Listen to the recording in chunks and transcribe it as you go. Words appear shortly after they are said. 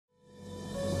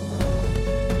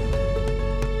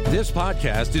This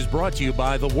podcast is brought to you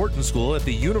by the Wharton School at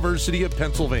the University of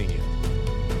Pennsylvania.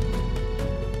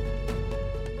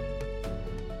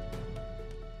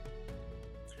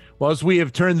 Well, as we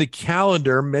have turned the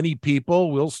calendar, many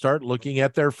people will start looking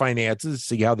at their finances,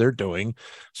 see how they're doing.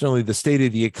 Certainly the state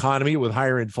of the economy with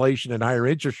higher inflation and higher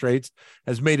interest rates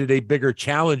has made it a bigger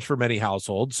challenge for many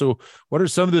households. So what are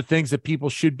some of the things that people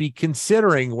should be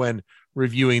considering when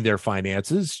reviewing their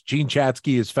finances? Jean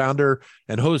Chatzky is founder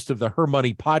and host of the Her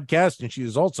Money podcast, and she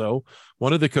is also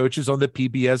one of the coaches on the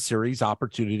PBS series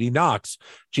Opportunity Knocks.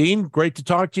 Jean, great to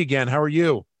talk to you again. How are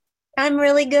you? I'm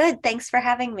really good. Thanks for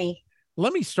having me.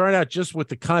 Let me start out just with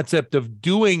the concept of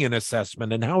doing an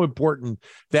assessment and how important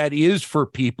that is for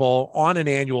people on an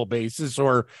annual basis,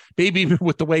 or maybe even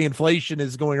with the way inflation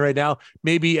is going right now,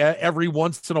 maybe every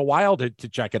once in a while to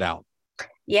check it out.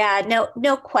 Yeah,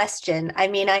 no question. I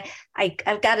mean,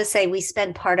 I've got to say, we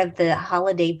spent part of the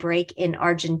holiday break in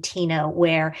Argentina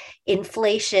where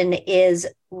inflation is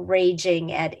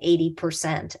raging at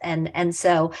 80%. And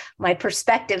so my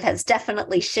perspective has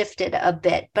definitely shifted a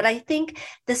bit. But I think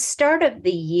the start of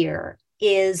the year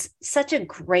is such a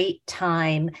great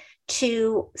time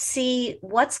to see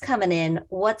what's coming in,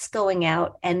 what's going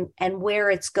out, and where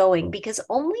it's going. Because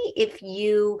only if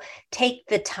you take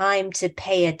the time to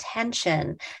pay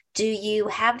attention do you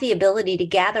have the ability to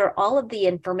gather all of the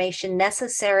information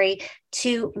necessary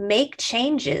to make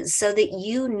changes so that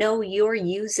you know you're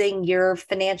using your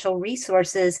financial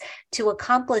resources to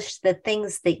accomplish the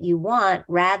things that you want,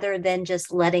 rather than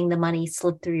just letting the money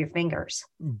slip through your fingers.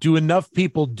 Do enough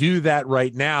people do that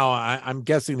right now? I'm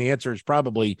guessing the answer is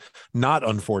probably not,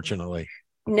 unfortunately.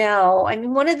 No, I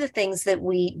mean, one of the things that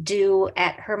we do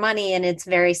at Her Money, and it's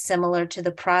very similar to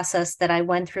the process that I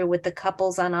went through with the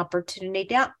couples on Opportunity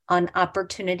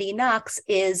Knocks,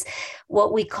 is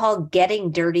what we call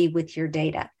getting dirty with your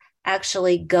data.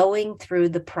 Actually going through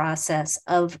the process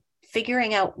of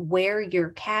figuring out where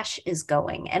your cash is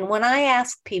going. And when I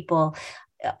ask people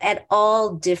at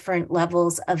all different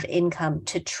levels of income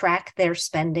to track their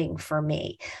spending for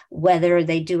me, whether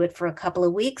they do it for a couple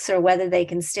of weeks or whether they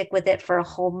can stick with it for a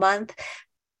whole month,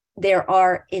 there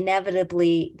are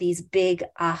inevitably these big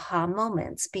aha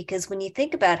moments. Because when you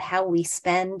think about how we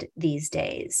spend these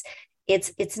days,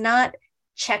 it's not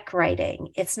check writing.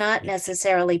 It's not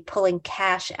necessarily pulling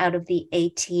cash out of the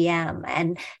ATM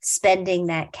and spending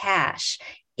that cash.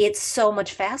 It's so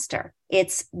much faster.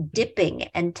 It's dipping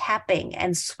and tapping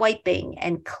and swiping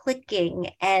and clicking,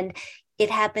 and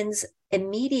it happens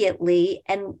immediately.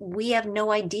 And we have no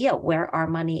idea where our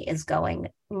money is going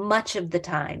much of the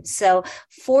time. So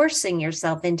forcing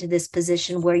yourself into this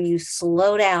position where you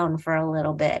slow down for a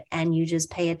little bit and you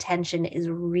just pay attention is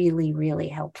really, really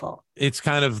helpful. It's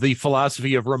kind of the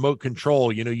philosophy of remote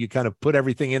control. You know, you kind of put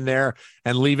everything in there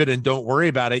and leave it and don't worry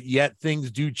about it. Yet things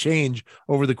do change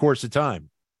over the course of time.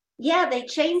 Yeah, they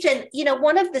change. And,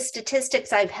 one of the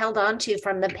statistics I've held on to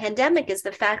from the pandemic is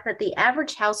the fact that the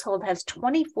average household has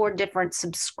 24 different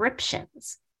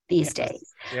subscriptions these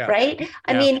days, right?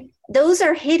 I mean, those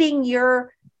are hitting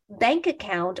your bank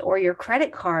account or your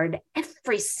credit card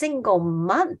every single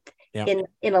month. In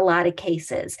a lot of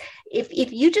cases.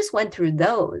 If you just went through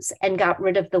those and got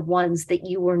rid of the ones that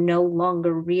you were no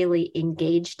longer really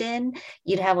engaged in,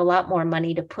 you'd have a lot more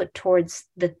money to put towards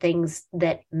the things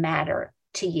that matter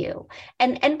to you.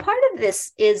 And part of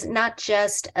this is not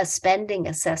just a spending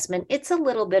assessment, it's a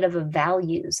little bit of a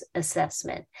values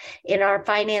assessment. In our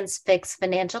Finance Fix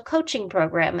financial coaching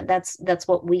program, that's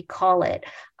what we call it.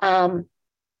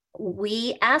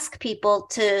 We ask people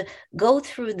to go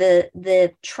through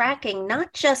the tracking,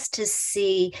 not just to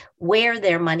see where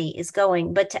their money is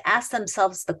going, but to ask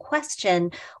themselves the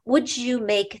question, would you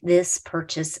make this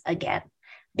purchase again?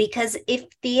 Because if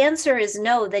the answer is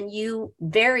no, then you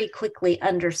very quickly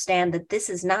understand that this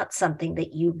is not something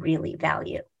that you really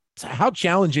value. So how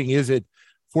challenging is it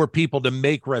for people to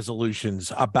make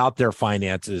resolutions about their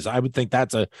finances? I would think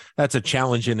that's a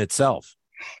challenge in itself.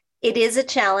 It is a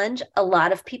challenge. A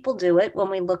lot of people do it. When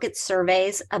we look at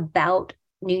surveys about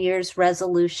New Year's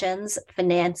resolutions,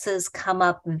 finances come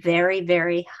up very,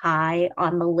 very high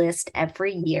on the list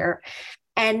every year.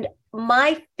 And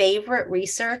my favorite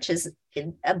research is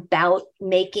about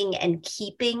making and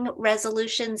keeping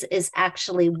resolutions is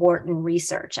actually Wharton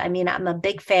research. I mean, I'm a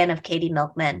big fan of Katie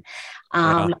Milkman.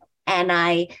 And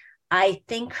I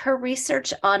think her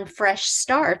research on fresh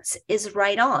starts is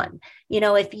right on.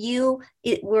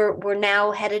 We're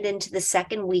now headed into the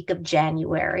second week of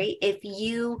January. If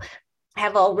you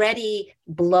have already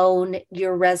blown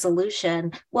your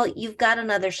resolution, well, you've got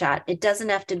another shot. It doesn't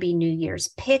have to be New Year's.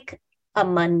 Pick a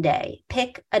Monday,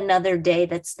 pick another day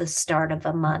that's the start of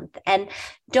a month, and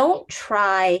don't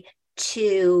try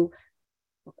to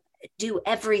do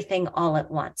everything all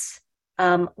at once.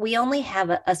 We only have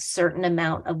a certain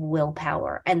amount of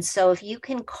willpower. And so if you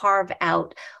can carve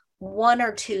out one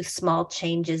or two small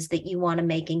changes that you want to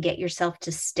make and get yourself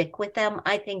to stick with them,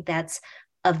 I think that's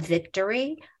a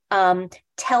victory.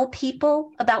 Tell people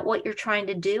about what you're trying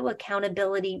to do.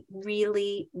 Accountability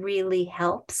really, really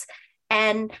helps.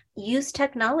 And use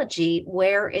technology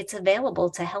where it's available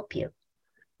to help you.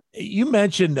 You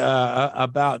mentioned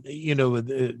about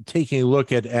taking a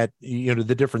look at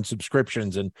the different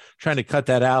subscriptions and trying to cut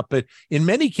that out, but in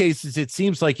many cases it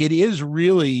seems like it is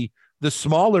really the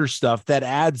smaller stuff that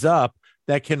adds up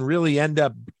that can really end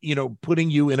up putting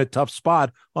you in a tough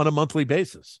spot on a monthly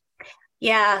basis.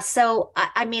 Yeah, so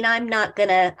I mean, I'm not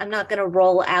gonna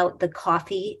roll out the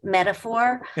coffee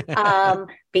metaphor,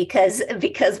 because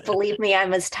believe me,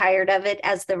 I'm as tired of it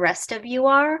as the rest of you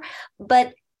are.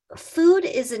 But food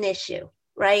is an issue,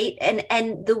 right?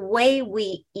 And the way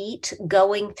we eat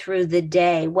going through the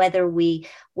day, whether we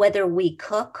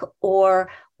cook or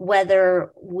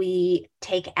whether we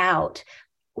take out,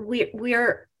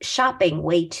 we're shopping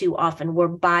way too often. We're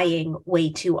buying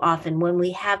way too often when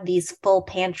we have these full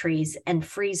pantries and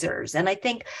freezers. And I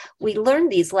think we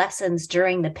learned these lessons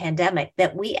during the pandemic,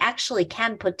 that we actually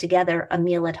can put together a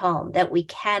meal at home, that we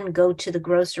can go to the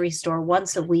grocery store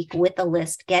once a week with a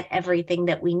list, get everything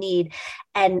that we need,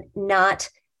 and not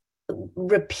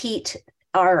repeat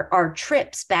our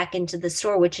trips back into the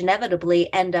store, which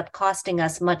inevitably end up costing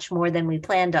us much more than we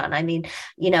planned on. I mean,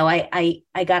 I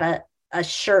got a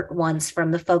shirt once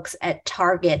from the folks at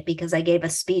Target because I gave a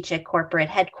speech at corporate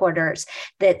headquarters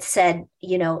that said,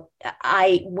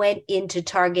 I went into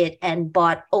Target and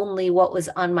bought only what was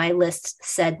on my list,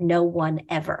 said no one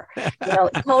ever.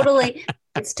 Totally.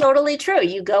 It's totally true.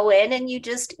 You go in and you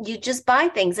just buy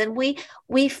things, and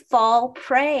we fall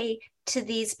prey to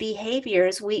these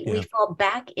behaviors. We fall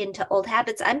back into old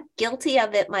habits. I'm guilty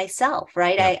of it myself,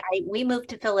 right? Yeah. We moved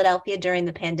to Philadelphia during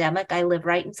the pandemic. I live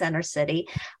right in Center City,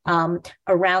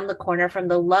 around the corner from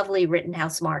the lovely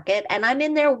Rittenhouse Market, and I'm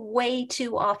in there way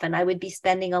too often. I would be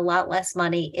spending a lot less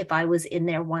money if I was in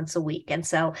there once a week. And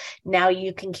so now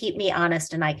you can keep me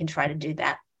honest, and I can try to do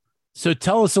that. So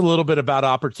tell us a little bit about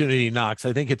Opportunity Knocks.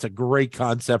 I think it's a great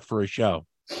concept for a show.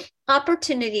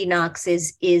 Opportunity Knocks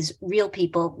is real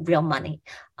people, real money.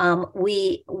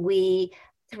 We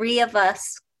three of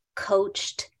us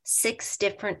coached 6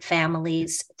 different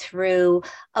families through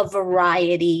a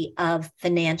variety of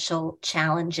financial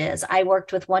challenges. I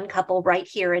worked with one couple right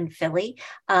here in Philly,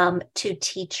 2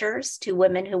 teachers, 2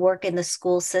 women who work in the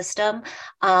school system,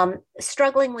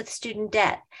 struggling with student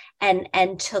debt,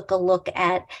 and took a look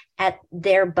at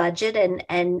their budget,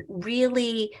 and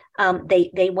really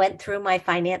they went through my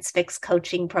Finance Fix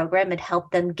coaching program and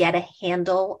helped them get a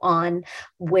handle on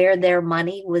where their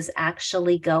money was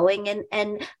actually going,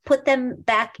 and put them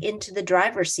back into the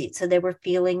driver's seat so they were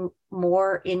feeling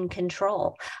more in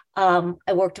control.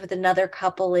 I worked with another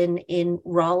couple in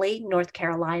Raleigh, North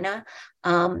Carolina,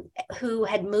 who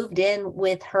had moved in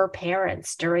with her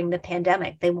parents during the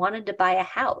pandemic. They wanted to buy a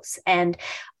house, and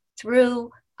through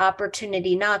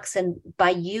Opportunity Knocks, and by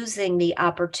using the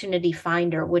Opportunity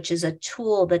Finder, which is a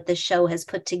tool that the show has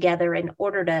put together in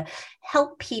order to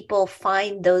help people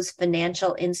find those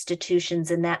financial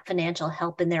institutions and that financial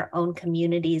help in their own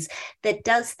communities that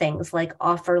does things like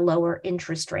offer lower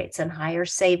interest rates and higher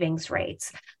savings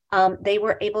rates. They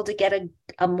were able to get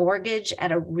a mortgage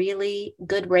at a really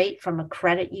good rate from a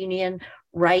credit union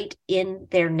right in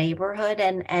their neighborhood,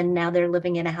 and now they're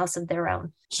living in a house of their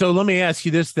own. So let me ask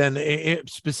you this then,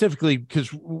 specifically,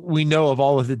 because we know of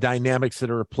all of the dynamics that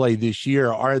are at play this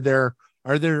year. Are there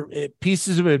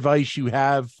pieces of advice you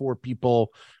have for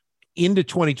people into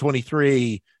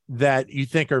 2023 that you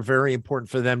think are very important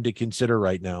for them to consider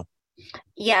right now?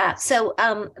 Yeah. So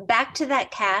back to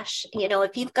that cash,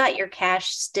 if you've got your cash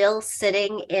still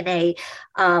sitting in a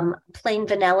plain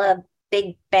vanilla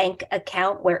big bank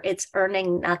account where it's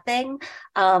earning nothing,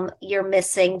 you're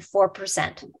missing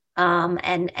 4%.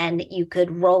 And you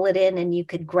could roll it in and you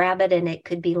could grab it, and it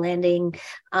could be landing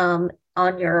on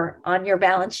your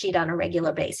balance sheet on a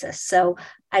regular basis. So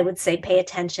I would say pay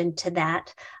attention to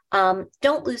that.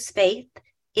 Don't lose faith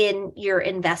in your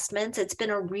investments. It's been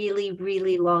a really,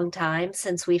 really long time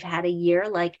since we've had a year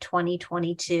like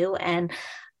 2022, and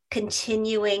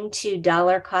continuing to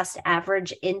dollar cost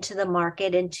average into the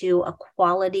market, into a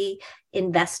quality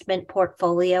investment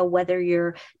portfolio, whether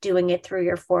you're doing it through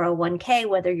your 401k,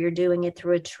 whether you're doing it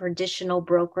through a traditional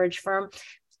brokerage firm,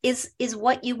 is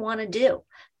what you want to do.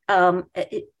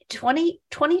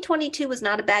 2022 was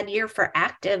not a bad year for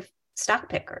active stock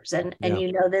pickers, and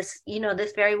you know this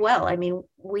very well. I mean,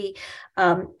 we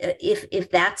if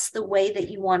that's the way that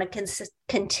you want to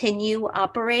continue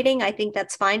operating, I think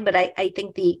that's fine. But I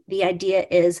think the idea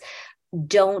is,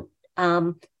 don't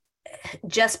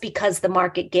just because the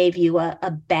market gave you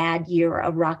a bad year, a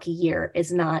rocky year,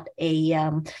 is not a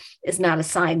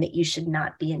sign that you should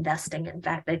not be investing. In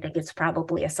fact, I think it's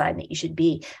probably a sign that you should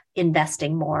be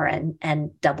investing more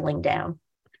and doubling down.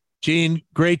 Jean,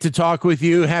 great to talk with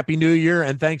you. Happy New Year,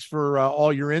 and thanks for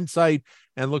all your insight,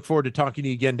 and look forward to talking to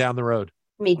you again down the road.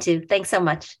 Me too. Thanks so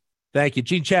much. Thank you.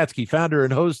 Jean Chatzky, founder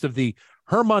and host of the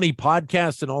Her Money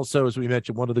podcast, and also, as we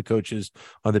mentioned, one of the coaches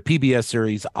on the PBS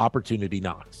series Opportunity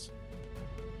Knocks.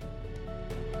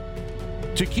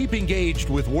 To keep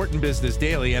engaged with Wharton Business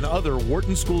Daily and other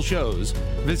Wharton School shows,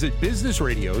 visit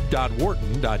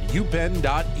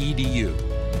businessradio.wharton.upenn.edu.